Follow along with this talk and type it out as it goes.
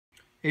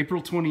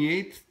April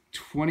 28th,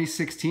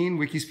 2016,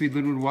 Wikispeed,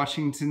 Lynnwood,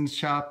 Washington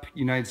shop,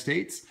 United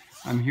States.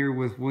 I'm here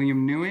with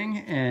William Newing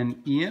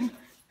and Ian,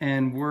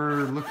 and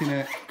we're looking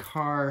at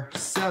car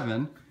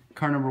 7,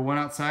 car number 1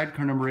 outside,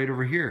 car number 8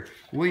 over here.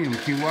 William,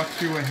 can you walk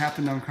through what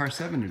happened on car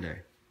 7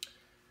 today?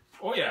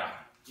 Oh yeah,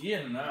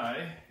 Ian and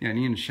I. Yeah, and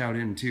Ian shout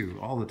in too,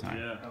 all the time.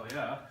 Yeah, hell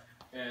yeah.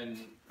 And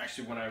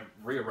actually when I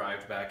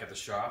re-arrived back at the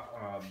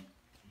shop,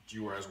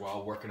 you were as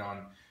well working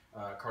on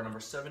car number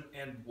 7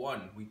 and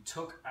 1. We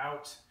took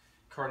out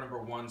car number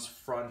 1's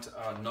front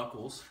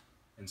knuckles,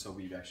 and so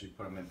we actually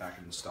put them back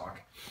in the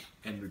stock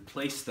and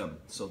replaced them.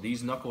 So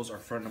these knuckles are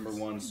front number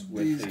 1's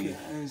with the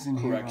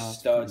correct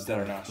studs that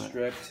are not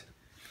stripped.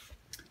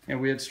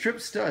 And we had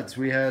stripped studs.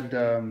 We had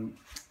 5,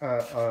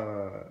 I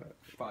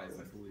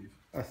believe.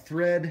 a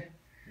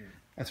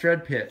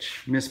thread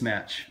pitch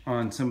mismatch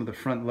on some of the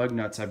front lug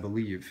nuts, I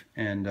believe,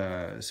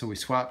 and so we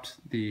swapped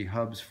the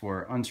hubs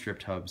for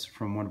unstripped hubs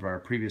from one of our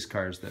previous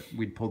cars that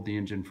we'd pulled the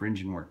engine for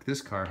engine work.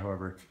 This car,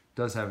 however,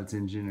 does have its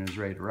engine and is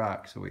ready to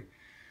rock, so we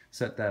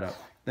set that up.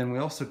 Then we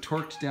also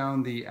torqued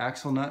down the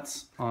axle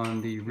nuts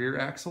on the rear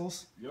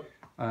axles. Yep.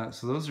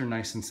 So those are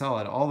nice and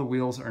solid. All the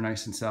wheels are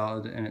nice and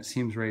solid, and it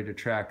seems ready to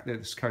track.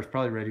 This car's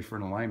probably ready for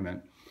an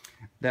alignment.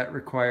 That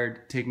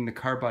required taking the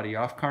car body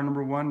off car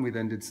number 1. We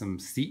then did some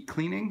seat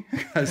cleaning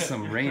because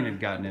some rain had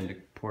gotten into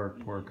poor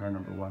car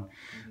number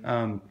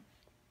 1.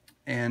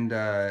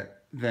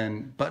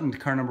 Then buttoned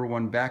car number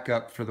 1 back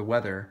up for the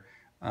weather,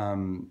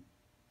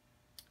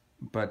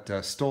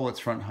 but stole its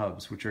front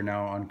hubs, which are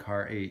now on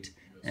car 8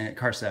 and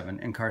car 7.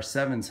 And car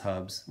 7's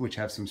hubs, which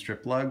have some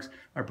stripped lugs,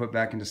 are put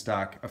back into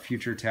stock. A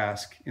future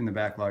task in the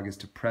backlog is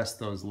to press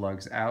those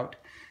lugs out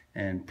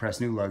and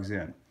press new lugs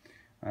in,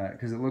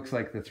 because it looks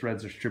like the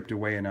threads are stripped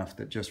away enough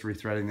that just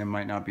rethreading them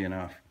might not be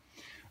enough.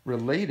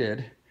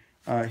 Related,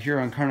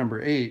 here on car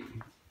number 8,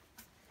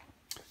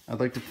 I'd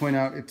like to point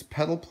out its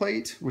pedal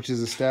plate, which is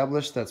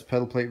established. That's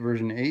pedal plate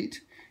version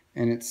 8,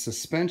 and its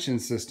suspension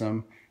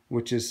system,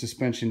 which is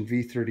suspension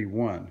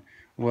V31.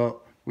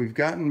 Well, we've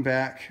gotten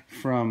back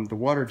from the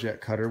water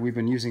jet cutter. We've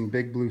been using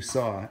Big Blue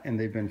Saw, and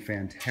they've been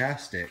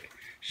fantastic,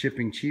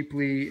 shipping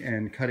cheaply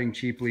and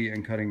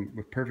cutting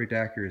with perfect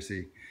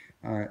accuracy.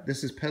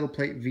 This is pedal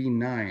plate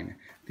V9.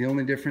 The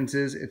only difference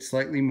is it's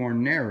slightly more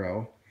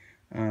narrow.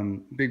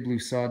 Big Blue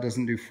Saw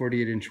doesn't do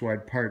 48-inch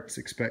wide parts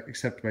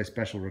except by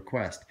special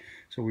request.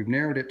 So we've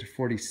narrowed it to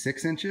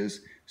 46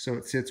 inches, so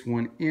it sits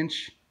 1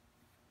 inch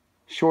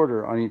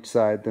shorter on each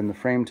side than the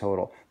frame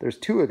total. There's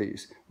 2 of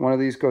these. One of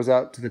these goes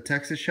out to the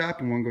Texas shop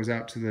and one goes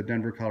out to the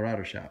Denver,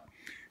 Colorado shop.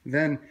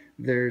 Then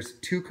there's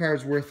 2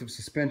 cars worth of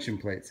suspension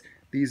plates.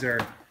 These are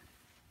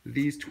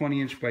these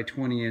 20-inch by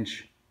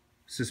 20-inch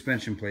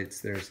suspension plates.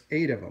 There's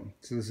 8 of them.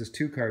 So this is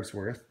 2 cars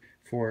worth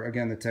for,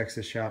 again, the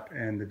Texas shop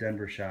and the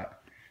Denver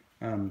shop.